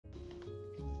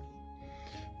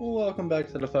Welcome back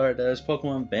to the Fire that is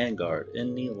Pokemon Vanguard.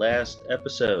 In the last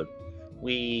episode,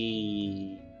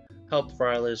 we helped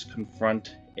Frylis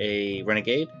confront a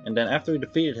renegade, and then after we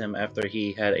defeated him, after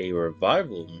he had a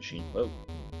revival machine. Whoa.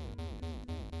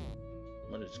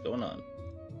 What is going on?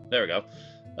 There we go.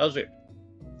 That was weird.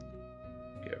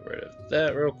 Get rid of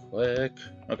that real quick.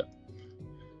 Okay.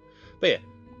 But yeah.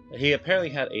 He apparently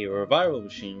had a revival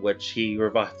machine, which he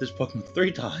revived this Pokemon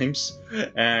 3 times,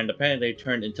 and apparently they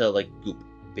turned into like goop,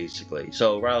 basically.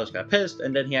 So Rylas got pissed,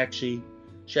 and then she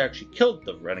actually killed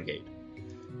the renegade.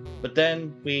 But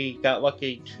then we got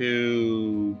lucky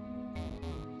to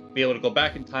be able to go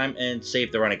back in time and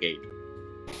save the renegade.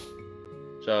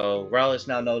 So Rylas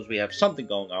now knows we have something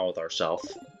going on with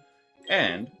ourselves,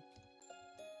 and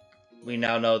we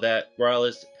now know that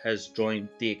Rylas has joined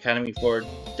the Academy for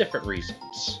different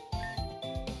reasons.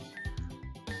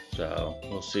 So,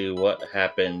 we'll see what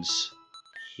happens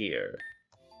here.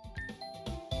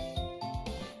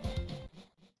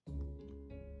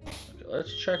 Okay,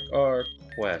 let's check our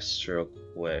quests real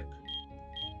quick.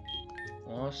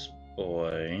 Lost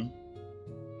Boy.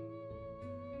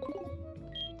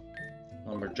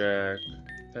 Lumberjack.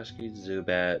 Pesky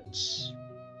Zubats.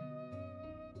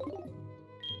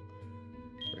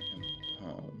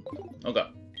 Okay.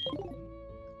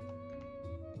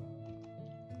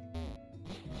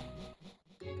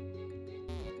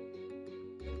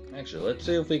 Actually, let's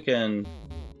see if we can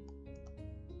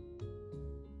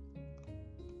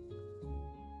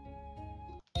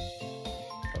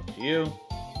talk to you.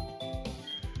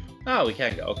 Oh, we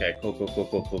can go. Okay, cool.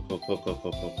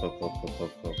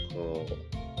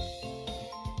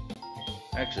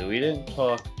 Actually, we didn't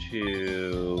talk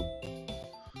to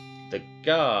the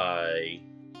guy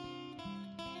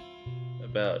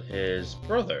about his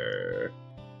brother.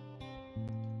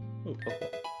 Ooh, Pokemon.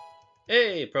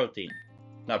 Hey, protein.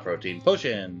 Not protein,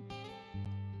 potion.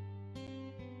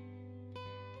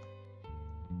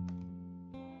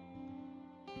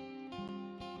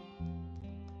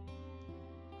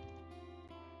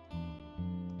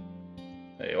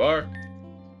 There you are.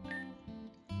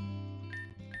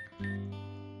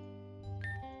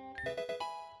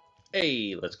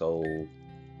 Hey, let's go.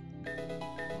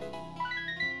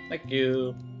 Thank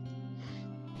you.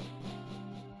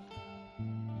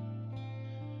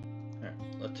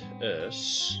 Let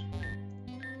us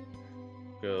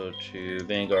go to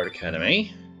Vanguard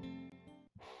Academy.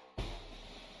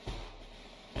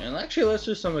 And actually, let's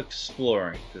do some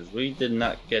exploring, because we did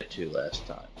not get to last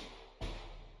time.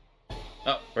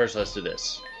 Oh, first let's do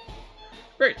this.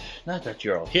 Great, now that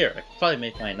you're all here, I can finally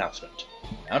make my announcement.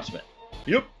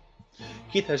 Yep.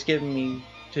 Keith has given me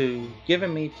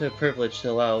the privilege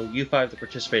to allow you 5 to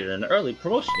participate in an early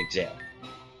promotion exam.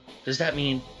 Does that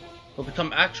mean we'll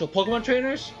become actual Pokemon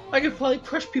trainers? I can probably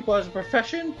crush people as a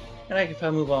profession, and I can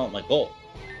finally move on with my goal.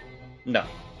 No.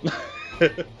 You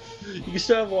can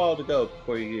still have a while to go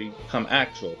before you become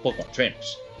actual Pokemon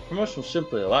trainers. Promotion will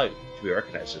simply allow you to be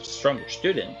recognized as a stronger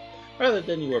student, rather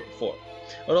than you were before.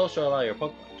 It will also allow your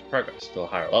Pokemon to progress to a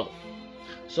higher level.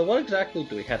 So what exactly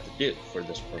do we have to do for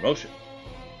this promotion?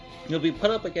 You'll be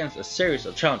put up against a series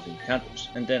of challenging encounters,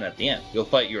 and then at the end, you'll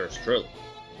fight yours truly.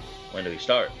 When do we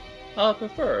start? I'd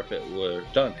prefer if it were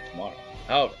done tomorrow.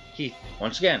 However, Keith,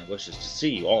 once again, wishes to see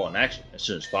you all in action as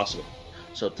soon as possible.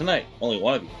 So tonight, only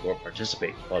one of you will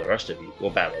participate, while the rest of you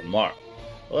will battle tomorrow.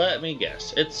 Let me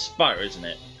guess, it's Fire, isn't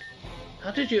it?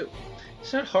 How did you...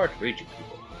 It's not hard to read you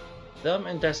people. Them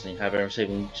and Destiny have been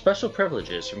receiving special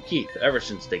privileges from Keith ever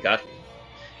since they got here.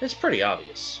 It's pretty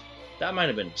obvious. That might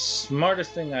have been the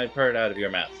smartest thing I've heard out of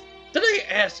your mouth. Did I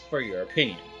ask for your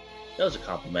opinion? That was a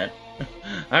compliment.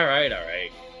 Alright.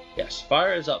 Yes,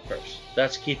 Fire is up first.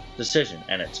 That's Keith's decision,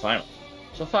 and it's final.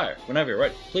 So Fire, whenever you're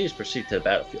ready, please proceed to the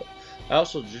battlefield. I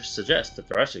also just suggest that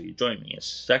the rest of you join me in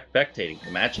spectating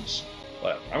the matches.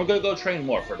 Whatever, I'm gonna go train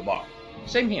more for tomorrow.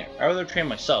 Same here, I'd rather train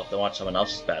myself than watch someone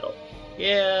else's battle.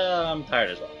 Yeah, I'm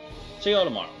tired as well. See you all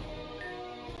tomorrow.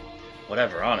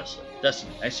 Whatever, honestly.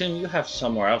 Destiny, I assume you have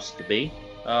somewhere else to be?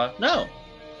 No.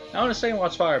 I want to stay and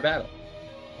watch Fire battle.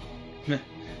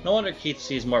 No wonder Keith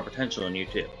sees more potential in you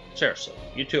two. Seriously,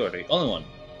 you two are the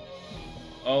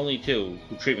only two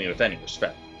who treat me with any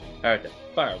respect. Alright then,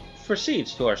 Fire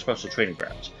proceeds to our special training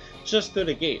grounds, just through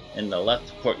the gate in the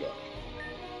left courtyard.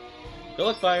 Good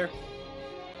luck, Fire.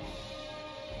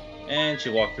 And she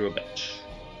walked through a bench.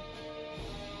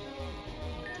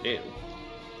 Ew.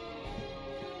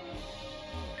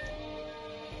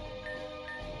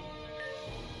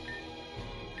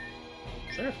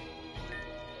 Sure.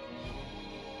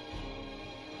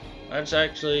 Let's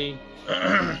actually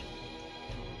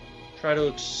try to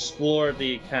explore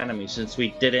the academy since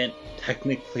we didn't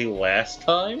technically last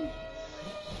time.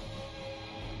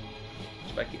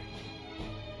 What's back here?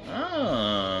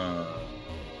 Ah.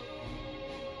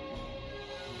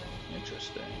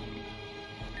 Interesting.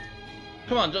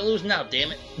 Come on, don't lose now,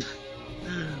 damn it.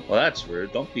 Well, that's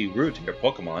rude. Don't be rude to your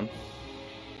Pokemon.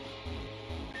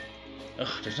 Ugh,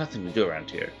 there's nothing to do around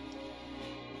here.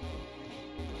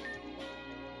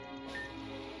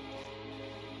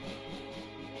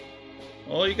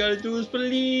 All you gotta do is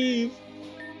believe.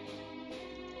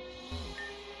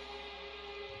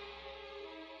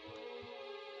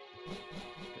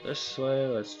 This way,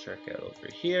 let's check out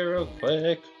over here real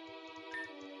quick.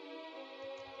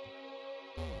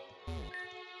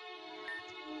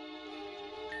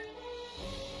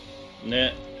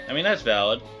 Nah, I mean, that's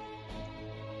valid.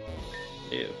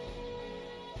 Ew.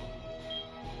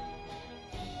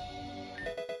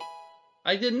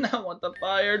 I did not want the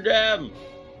fire gem!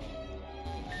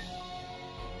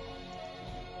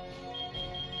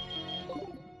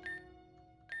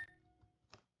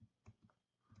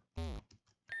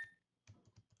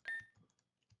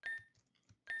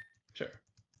 Sure.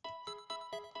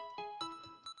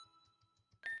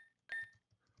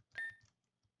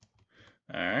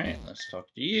 Alright, let's talk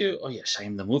to you. Oh yes, I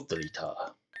am the move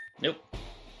deleter. Nope.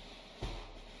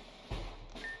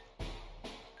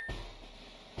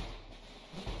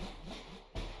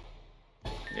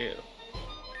 Ew.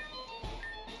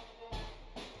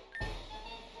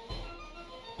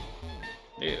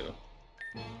 Ew.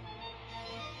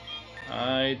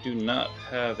 I do not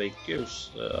have a goose,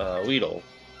 Weedle.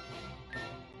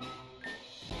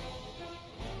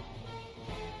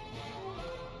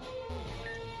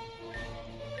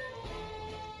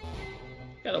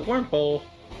 Got a wormhole.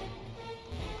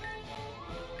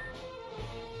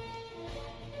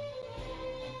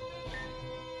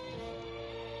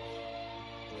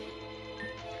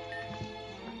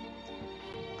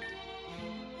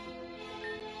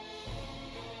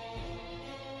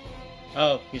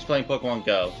 Oh, he's playing Pokemon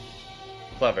Go.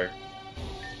 Clever.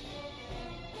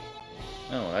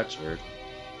 Oh, that's weird.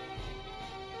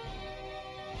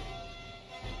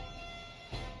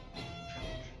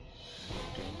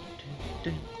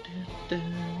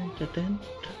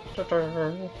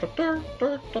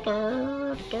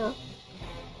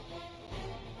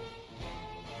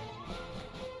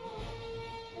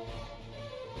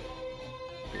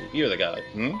 You're the guy,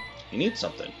 hmm? You need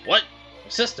something. What? My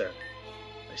sister!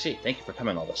 I see. Thank you for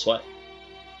coming all this way.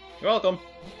 You're welcome.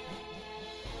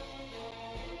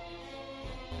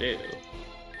 Ew.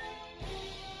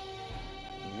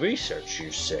 Research,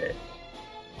 you say?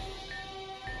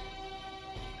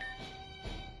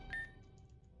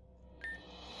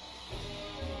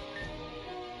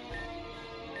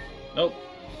 Nope.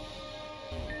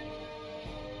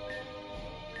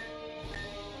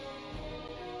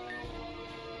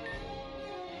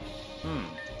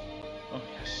 Oh,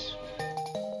 yes.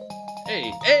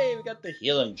 Hey, we got the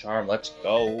healing charm. Let's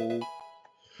go.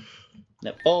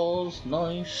 Netballs,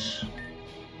 nice.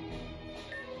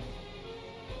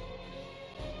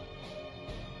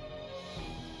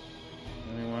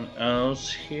 Anyone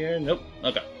else here? Nope.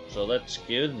 Okay, so let's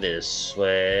go this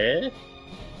way.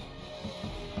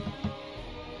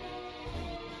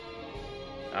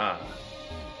 Ah.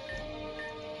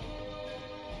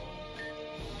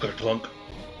 Kerplunk.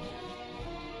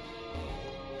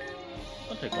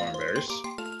 I'll take orange bears.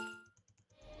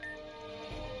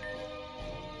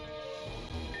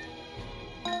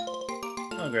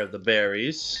 I'll grab the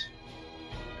berries.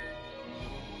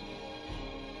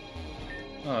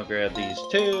 I'll grab these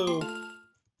two.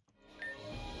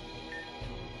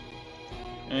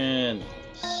 And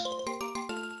these.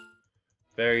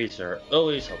 Berries are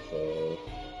always helpful.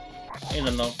 You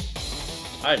know,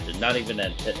 I did not even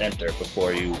enter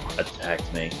before you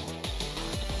attacked me.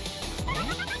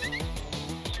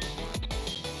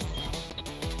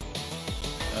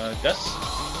 Gus?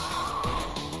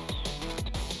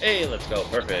 Hey, let's go.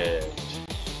 Perfect.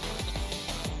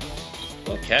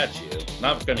 We'll catch you.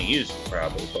 Not gonna use you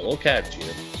probably, but we'll catch you.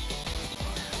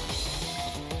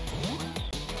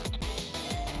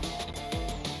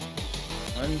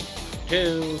 One,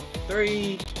 two,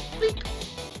 three. Bleep.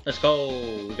 Let's go.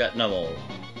 We got Numble.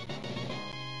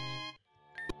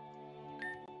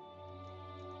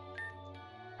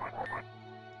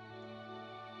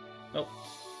 Nope.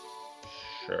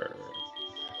 Sure.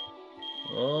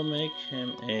 We'll make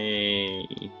him a...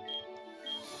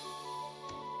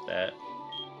 that.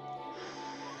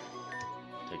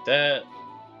 Take that.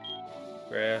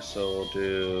 Grass will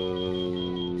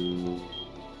do...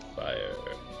 fire.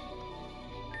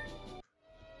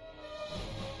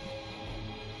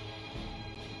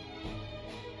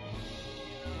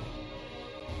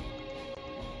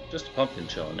 Just a pumpkin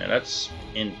chilling there. That's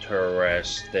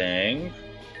interesting.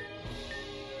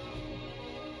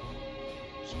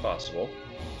 It's possible.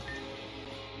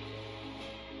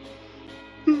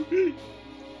 No,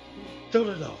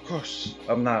 of course.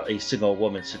 I'm not a single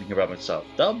woman sitting here by myself.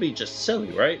 That would be just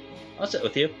silly, right? I'll sit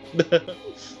with you.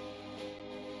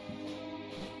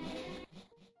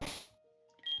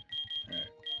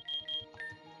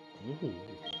 Ooh,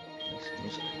 nice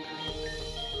music.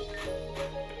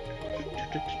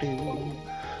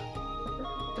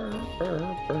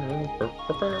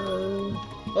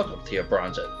 Welcome to your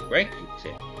bronze rank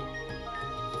exam.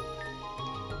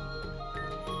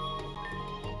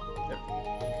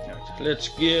 Let's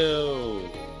go!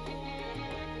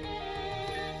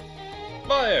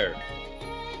 Fire!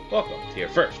 Welcome to your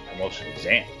first promotion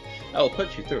exam. I will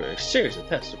put you through a series of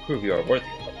tests to prove you are worthy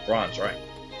of bronze rank.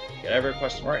 Get every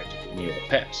question right, and you will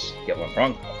pass. Get one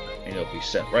wrong, and you'll be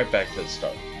sent right back to the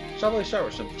start. So I'll start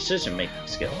with some decision-making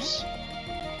skills.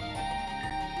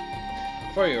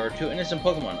 Before you are two innocent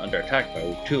Pokemon under attack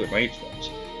by two enraged ones.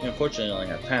 You unfortunately only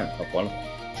have time to help one of them.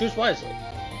 Choose wisely.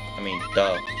 I mean,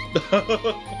 duh.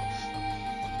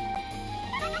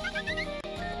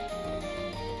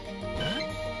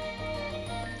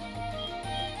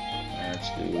 Let's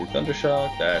do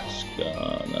Thundershock. That's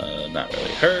gonna not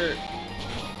really hurt.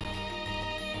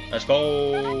 Let's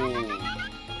go!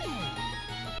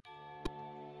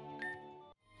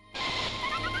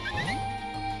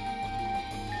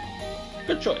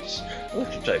 Good choice.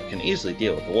 Electric type can easily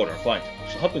deal with the water and flying type,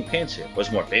 so helping Pants here was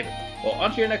more favorable. Well,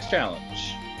 on to your next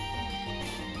challenge.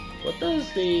 What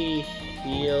does the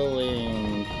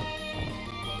healing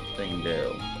thing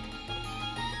do?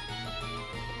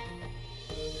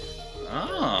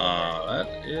 Ah,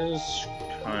 that is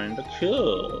kinda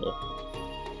cool.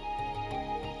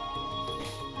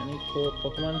 Any cool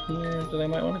Pokemon here that I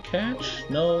might want to catch?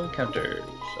 No encounters.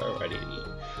 Alrighty.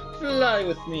 Fly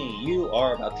with me. You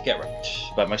are about to get wrecked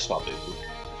by my Swablu.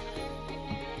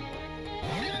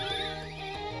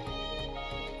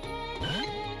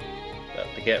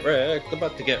 About to get wrecked.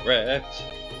 About to get wrecked.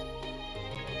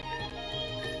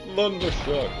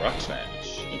 Thundershock. Rock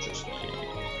Smash. Interesting.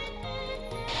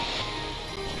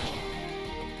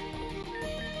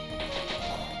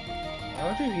 How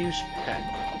would you use Pen?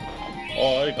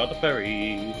 Oh, I got the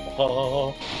fairy.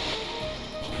 Oh.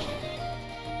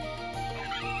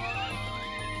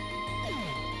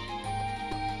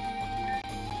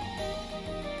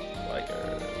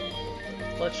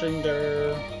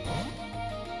 Fletchinder.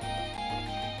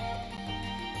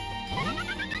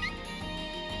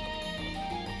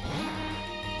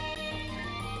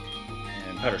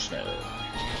 And Powder Smear.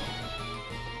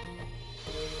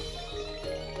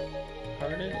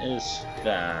 Harden is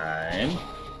fine.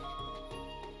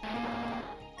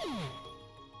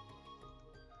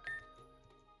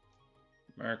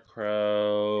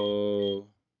 Murkrow.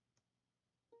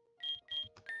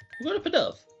 We're going to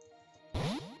Pidove.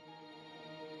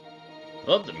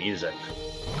 Love the music.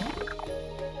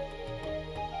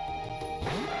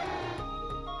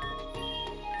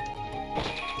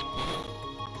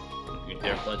 You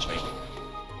dare flinch me.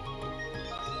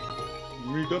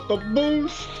 We got the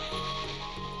boost!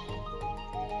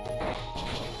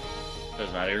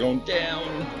 Doesn't matter, you're going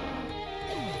down.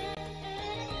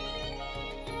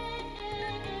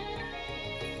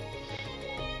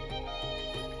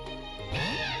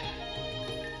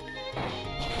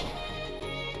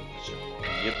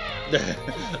 I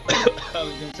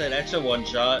was gonna say that's a one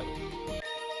shot.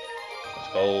 Let's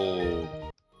go.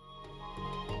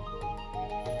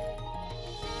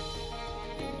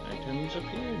 Items up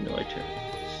here? No items.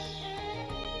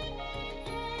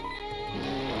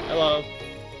 Hello.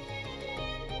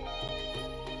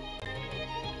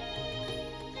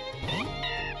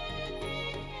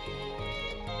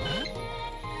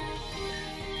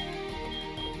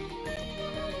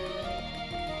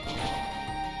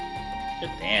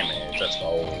 Good damage, let's go.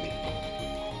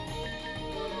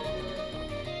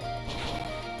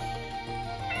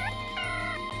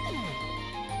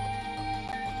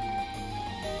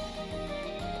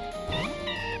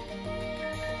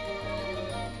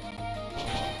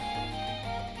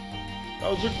 That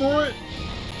was a crit!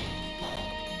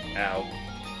 Ow.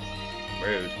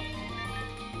 Rude.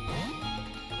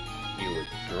 You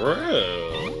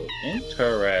withdrew.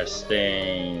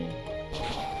 Interesting.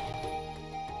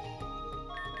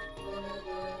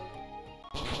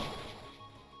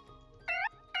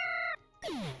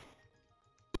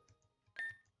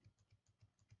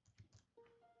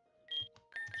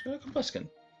 Combuskin.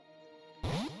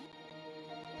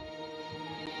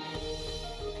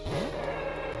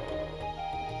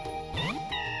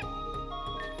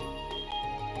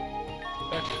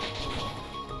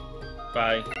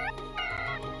 Bye.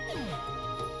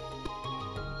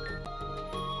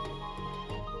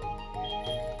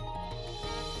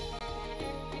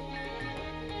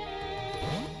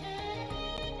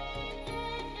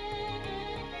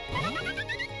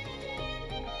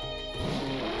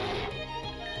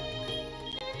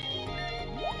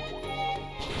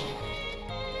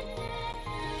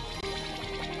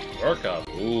 Work up.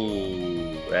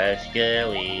 Ooh, that's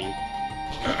scary.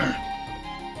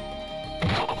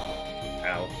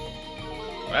 Ow.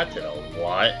 That did a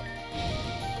lot.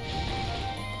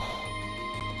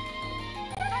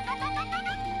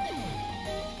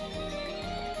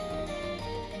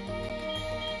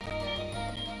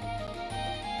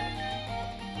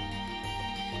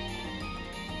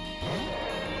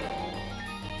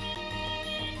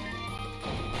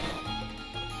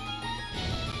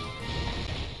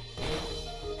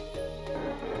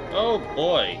 Oh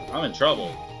boy, I'm in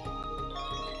trouble.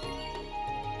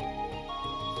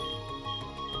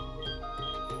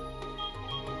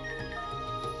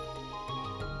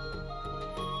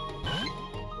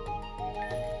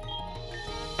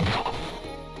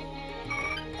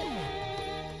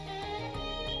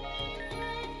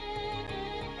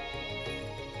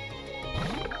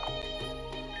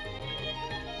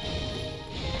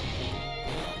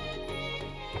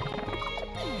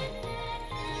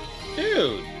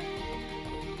 Dude!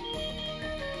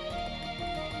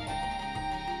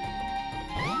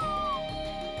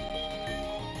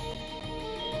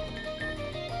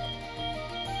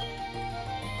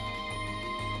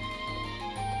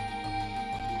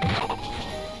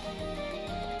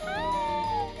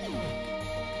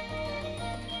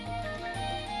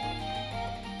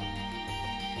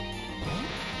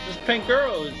 This pink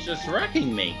girl is just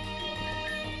wrecking me.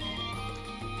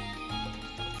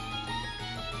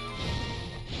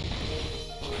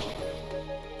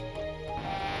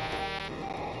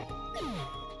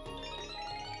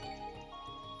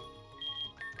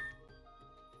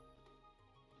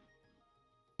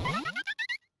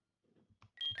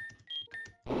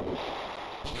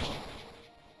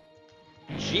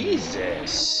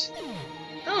 Jesus!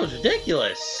 That was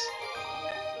ridiculous!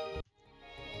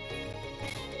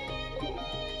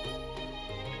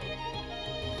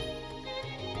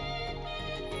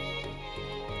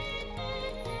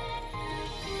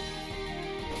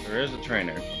 There is a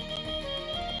trainer.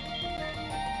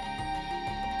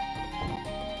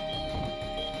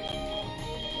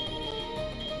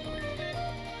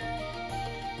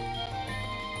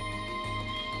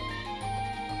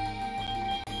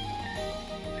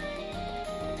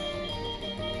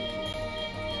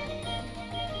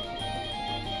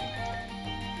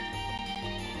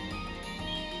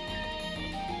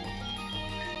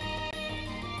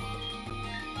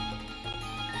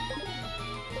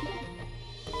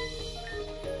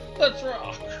 Let's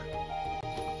rock!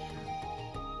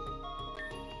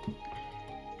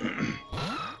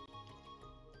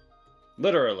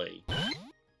 Literally.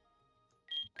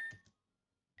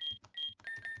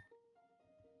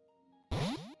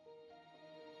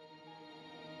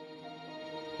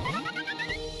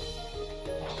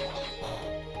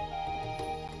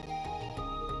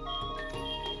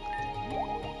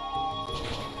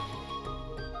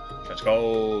 Let's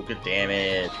go. Good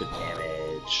damage. Good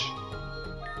damage.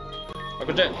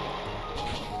 Uncle Jet.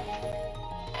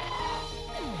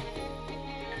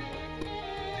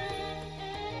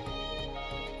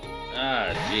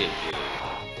 Ah, GG.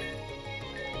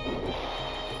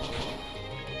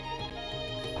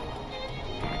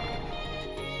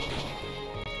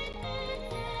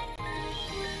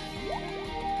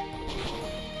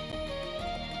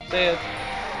 See ya.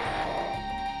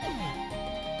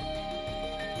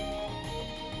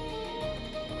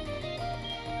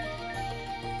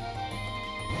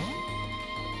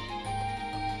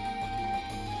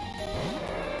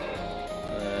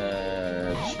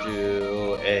 Let's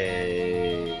do a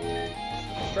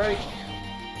strike.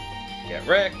 Get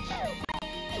wrecked.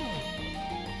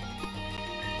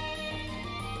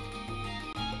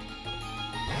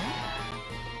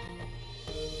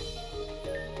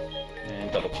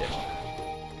 And double kick.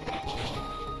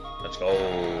 Let's go.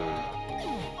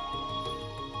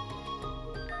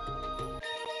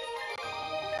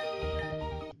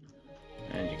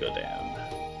 And you go down.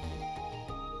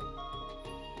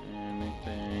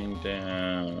 Anything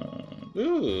down.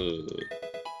 Ooh.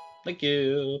 Thank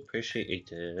you.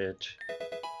 Appreciate it.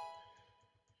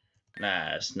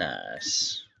 Nice,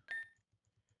 nice.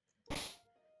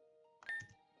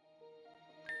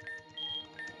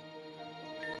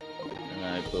 And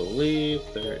I believe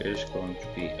there is going to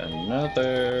be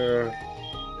another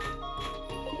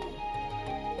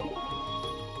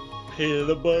pain in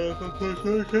the butt if I push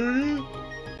my turn.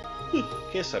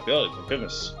 Can't stop yelling, for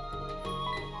goodness.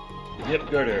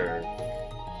 Yep, girder.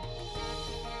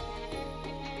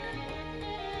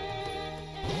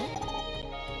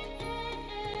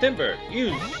 Timber!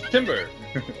 Use timber!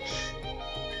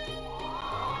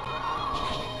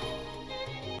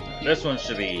 This one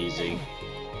should be easy.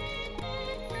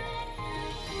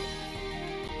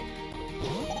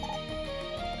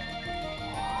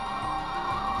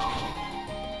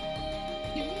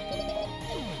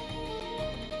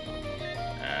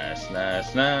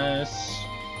 Nice, nice.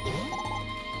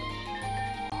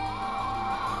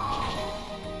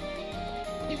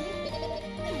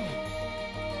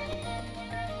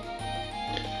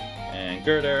 And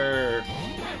girder.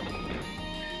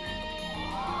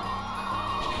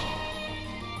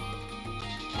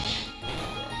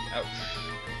 Ouch.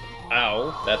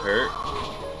 Ow, that hurt.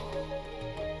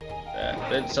 That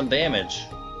did some damage.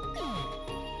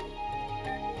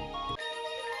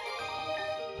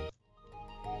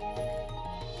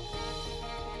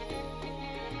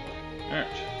 Alright,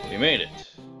 we made it.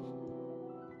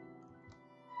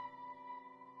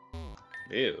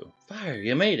 Ew. Fire,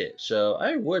 you made it. So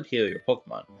I would heal your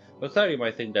Pokemon, but Cloudy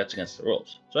might think that's against the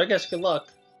rules. So I guess good luck.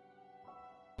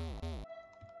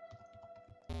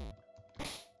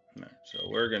 Alright, so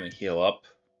we're gonna heal up.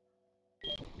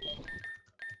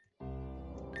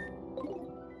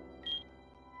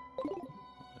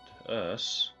 Let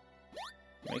us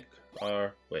make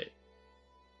our way.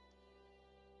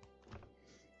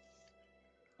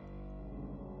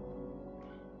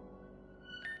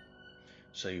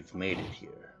 So you've made it here.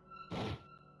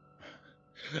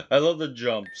 I love the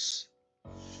jumps.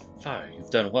 Fire,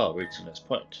 you've done well reaching this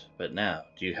point. But now,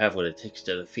 do you have what it takes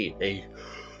to defeat a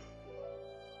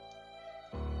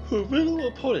formidable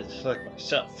opponent like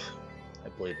myself? I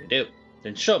believe you do.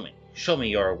 Then show me. Show me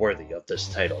you are worthy of this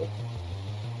title.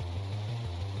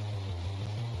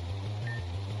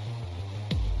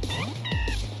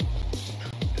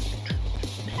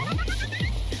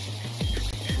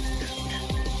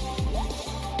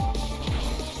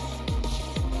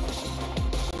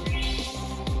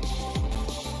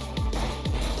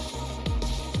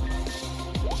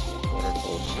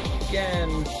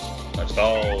 Again. Let's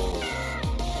go.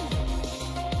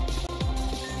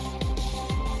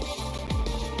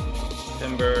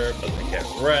 Timber doesn't get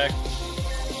wrecked.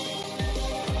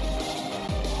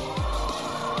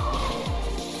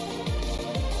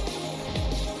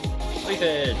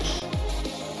 Leafage.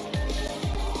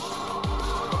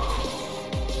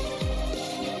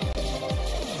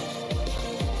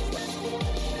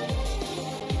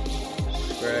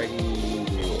 Scraggy.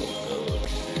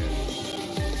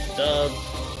 Dub.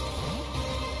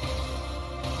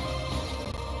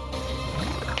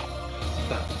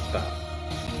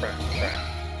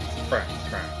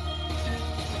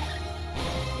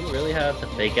 You really have to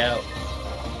fake out?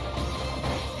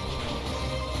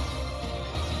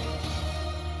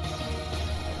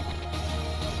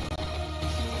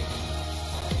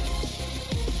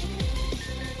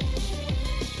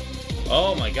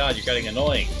 Oh my god, you're getting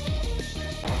annoying.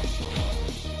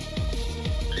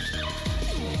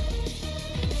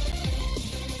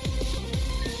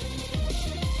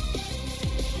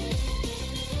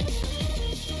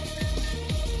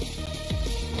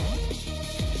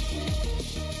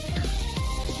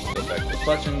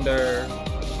 Fletchender.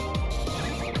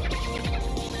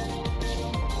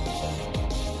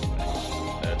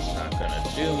 That's not gonna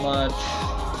do much.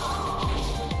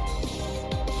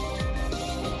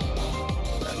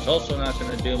 That's also not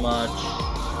gonna do much.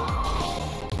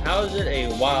 How is it a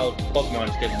wild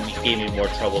Pokemon's giving me more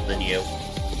trouble than you?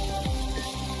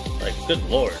 Like, good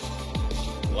lord.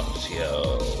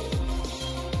 Luxio.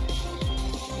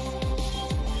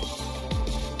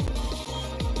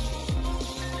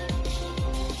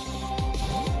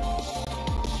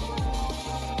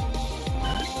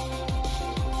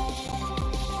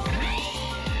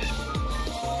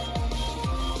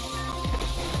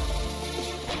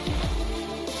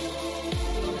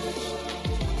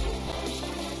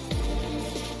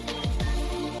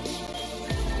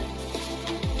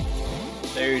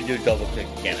 There you do double kick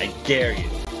again. I dare you.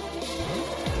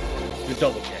 Do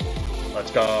double kick. Let's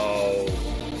go.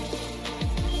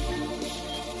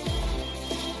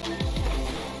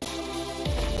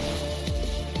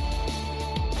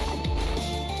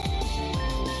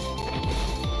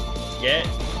 Get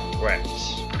wrecked.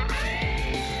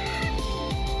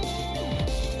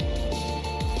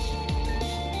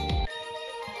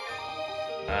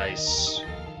 Nice.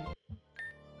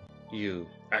 You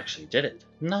actually did it.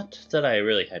 Not that I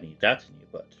really had any doubt in you,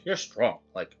 but you're strong.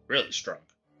 Like, really strong.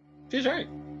 She's right.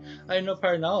 I had no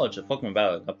prior knowledge of Pokemon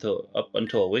battling up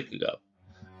until a week ago.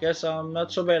 Guess I'm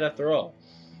not so bad after all.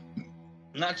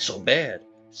 Not so bad.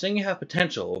 Saying you have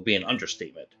potential will be an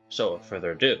understatement. So, without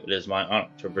further ado, it is my honor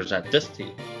to present this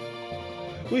team.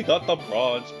 We got the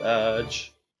Bronze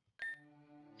Badge.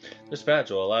 This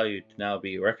badge will allow you to now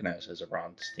be recognized as a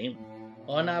Bronze team.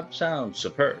 While that sounds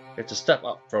superb, it's a step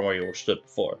up from where you stood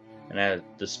before, and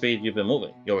at the speed you've been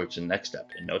moving, you'll reach the next step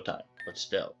in no time. But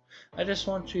still, I just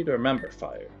want you to remember,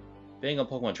 Fire. Being a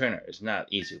Pokemon trainer is not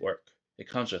easy work. It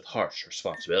comes with harsh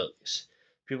responsibilities.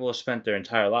 People have spent their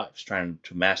entire lives trying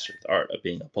to master the art of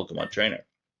being a Pokemon trainer.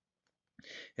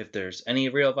 If there's any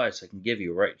real advice I can give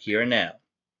you right here and now,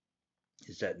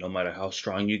 is that no matter how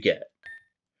strong you get,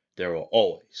 there will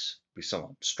always be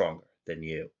someone stronger than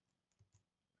you.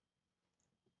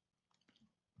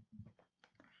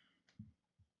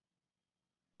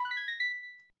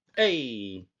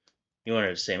 Hey! You wanted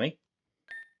to see me?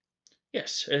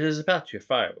 Yes, it is about your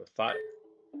fire with fire.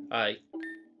 I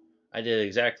did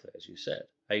exactly as you said.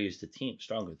 I used a team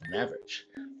stronger than average.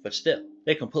 But still,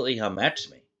 they completely outmatched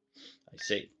me. I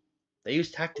see. They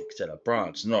used tactics that a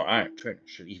bronze nor iron trainer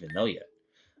should even know yet.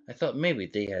 I thought maybe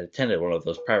they had attended one of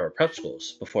those private prep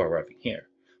schools before arriving here,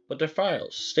 but their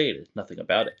files stated nothing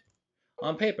about it.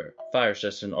 On paper, Fire's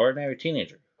just an ordinary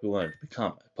teenager who wanted to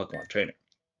become a Pokemon trainer.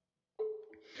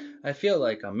 I feel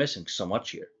like I'm missing so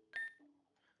much here.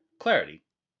 Clarity.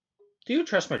 Do you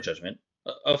trust my judgment?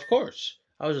 Of course.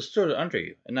 I was a student under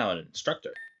you, and now an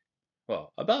instructor.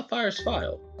 Well, about Fire's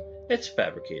file. It's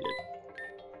fabricated.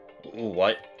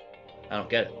 What? I don't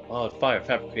get it. Why would Fire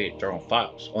fabricate their own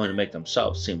files, only to make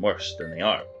themselves seem worse than they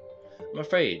are? I'm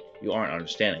afraid you aren't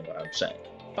understanding what I'm saying.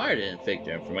 Fire didn't fake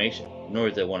their information, nor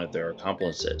did one of their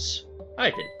accomplices.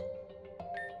 I did.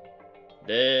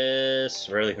 This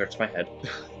really hurts my head.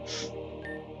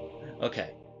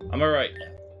 Okay, I'm alright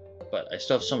now, but I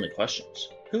still have so many questions.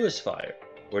 Who is Fire?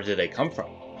 Where did they come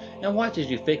from? And why did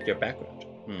you fake their background?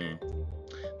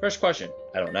 First question,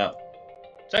 I don't know.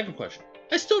 Second question,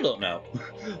 I still don't know.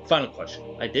 Final question,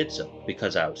 I did so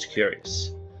because I was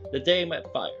curious. The day I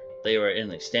met Fire, they were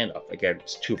in a standoff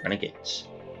against two renegades.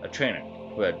 A trainer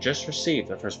who had just received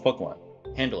their first Pokemon,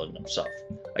 handling himself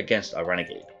against a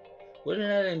renegade. Wouldn't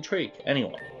that intrigue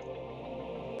anyone?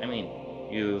 I mean,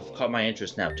 you've caught my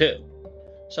interest now too,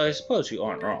 so I suppose you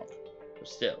aren't wrong. But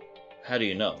still, how do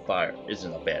you know Fire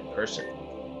isn't a bad person?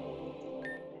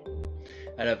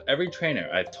 Out of every trainer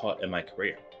I've taught in my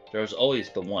career, there was always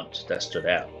the ones that stood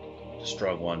out. The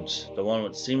strong ones, the one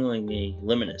with seemingly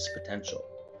limitless potential.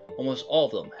 Almost all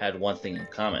of them had one thing in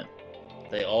common.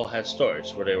 They all had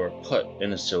stories where they were put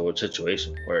in a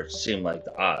situation where it seemed like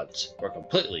the odds were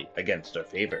completely against their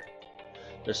favor.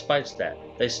 Despite that,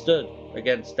 they stood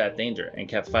against that danger and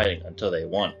kept fighting until they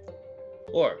won.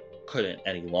 Or couldn't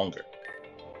any longer.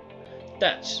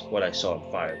 That's what I saw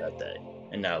in Fire that day,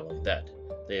 and not only that,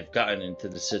 they have gotten into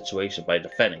the situation by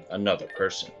defending another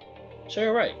person. So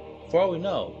you're right, for all we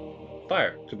know,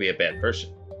 Fire could be a bad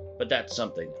person, but that's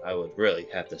something I would really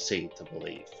have to see to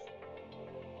believe.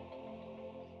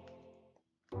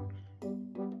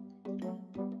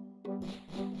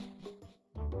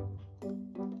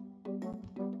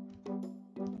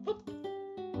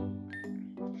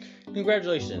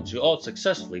 Congratulations, you all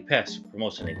successfully passed your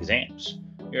promotion exams.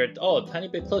 You're all a tiny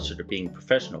bit closer to being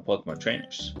professional Pokemon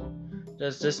trainers.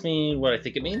 Does this mean what I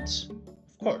think it means?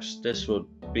 Of course, this would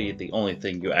be the only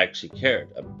thing you actually cared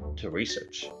to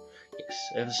research.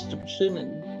 Yes, if a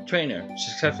student trainer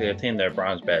successfully obtained their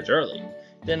bronze badge early,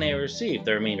 then they receive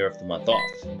the remainder of the month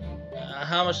off.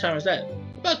 How much time is that?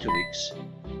 About 2 weeks.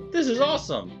 This is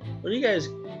awesome! What are you guys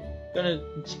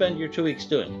gonna spend your 2 weeks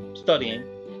doing? Studying?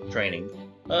 Training?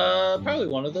 Probably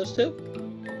one of those two.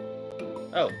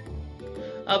 Oh,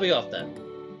 I'll be off then.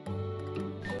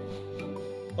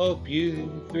 Hope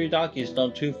you three donkeys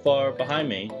don't too far behind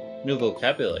me. New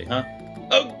vocabulary, huh?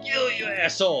 Oh, you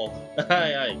asshole!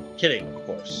 I'm kidding, of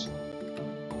course.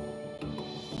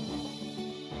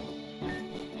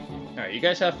 Alright, you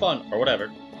guys have fun, or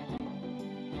whatever.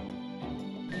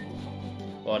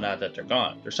 Well, now that they're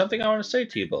gone, there's something I want to say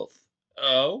to you both.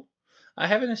 Oh? I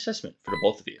have an assessment for the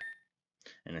both of you.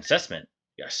 An assessment?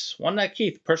 Yes, one that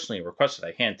Keith personally requested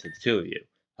I hand to the two of you.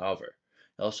 However,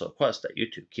 he also requests that you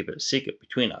two keep it a secret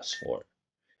between us for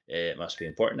it must be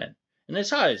important then. In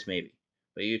his eyes, maybe.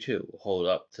 But you two will hold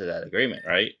up to that agreement,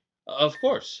 right? Of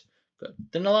course. Good.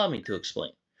 Then allow me to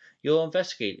explain. You'll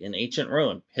investigate an ancient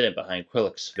ruin hidden behind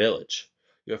Quillick's village.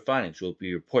 Your findings will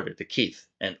be reported to Keith,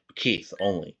 and Keith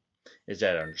only. Is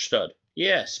that understood?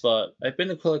 Yes, but I've been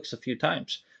to Quillick's a few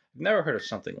times. I've never heard of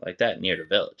something like that near the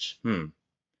village.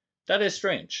 That is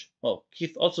strange. Well,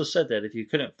 Keith also said that if you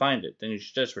couldn't find it, then you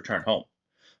should just return home.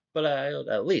 But I'll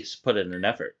at least put in an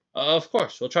effort. Of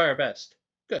course, we'll try our best.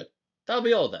 Good. That'll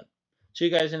be all then. See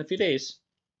you guys in a few days.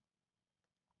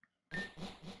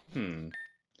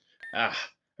 I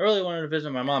really wanted to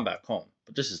visit my mom back home,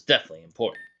 but this is definitely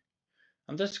important.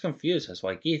 I'm just confused as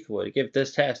why Keith would give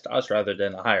this task to us rather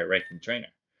than a higher ranking trainer.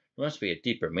 There must be a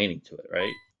deeper meaning to it,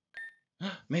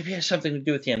 right? Maybe it has something to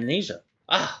do with the amnesia.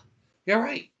 You're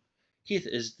right. Keith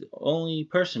is the only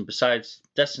person besides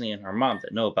Destiny and her mom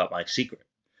that know about my secret.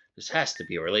 This has to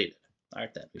be related.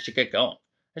 Alright then, we should get going.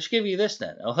 I should give you this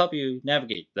then. It'll help you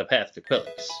navigate the path to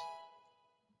Quillix.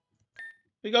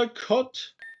 We got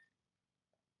caught.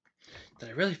 Did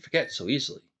I really forget so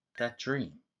easily? That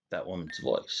dream, that woman's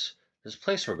voice, this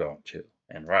place we're going to,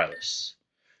 and Rylus.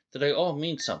 Do they all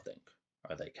mean something?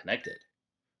 Are they connected?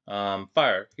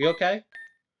 Fire, you okay?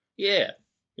 Yeah,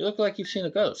 you look like you've seen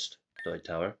a ghost. Do I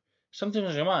tell her? Something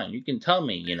on your mind, you can tell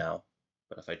me, you know.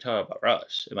 But if I tell her about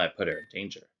Rylus, it might put her in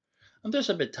danger. I'm just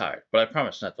a bit tired, but I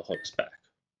promise not to hold us back.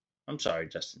 I'm sorry,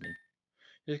 Destiny.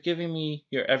 You're giving me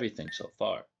your everything so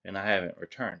far, and I haven't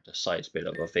returned the slightest bit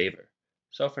of a favor.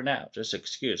 So for now, just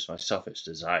excuse my selfish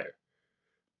desire.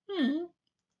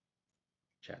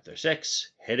 Chapter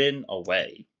 6, Hidden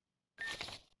Away.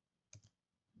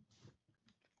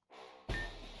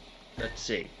 Let's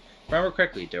see. If I remember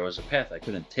correctly, there was a path I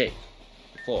couldn't take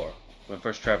before, when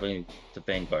first traveling to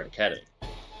Vanguard Academy.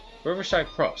 Riverside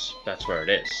Cross, that's where it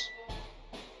is.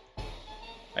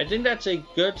 I think that's a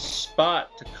good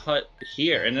spot to cut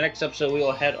here. In the next episode, we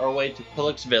will head our way to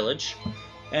Quillix Village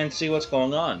and see what's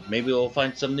going on. Maybe we'll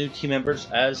find some new team members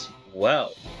as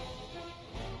well.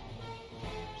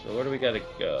 So where do we gotta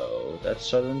go? That's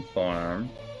Southern Farm.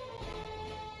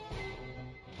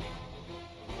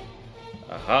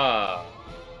 Aha!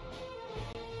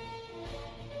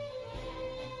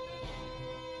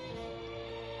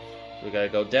 We gotta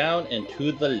go down and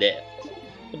to the left.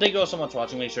 But thank you all so much for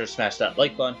watching. Make sure to smash that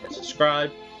like button, hit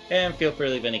subscribe, and feel free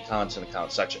to leave any comments in the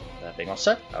comment section. That being all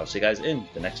said, I will see you guys in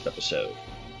the next episode.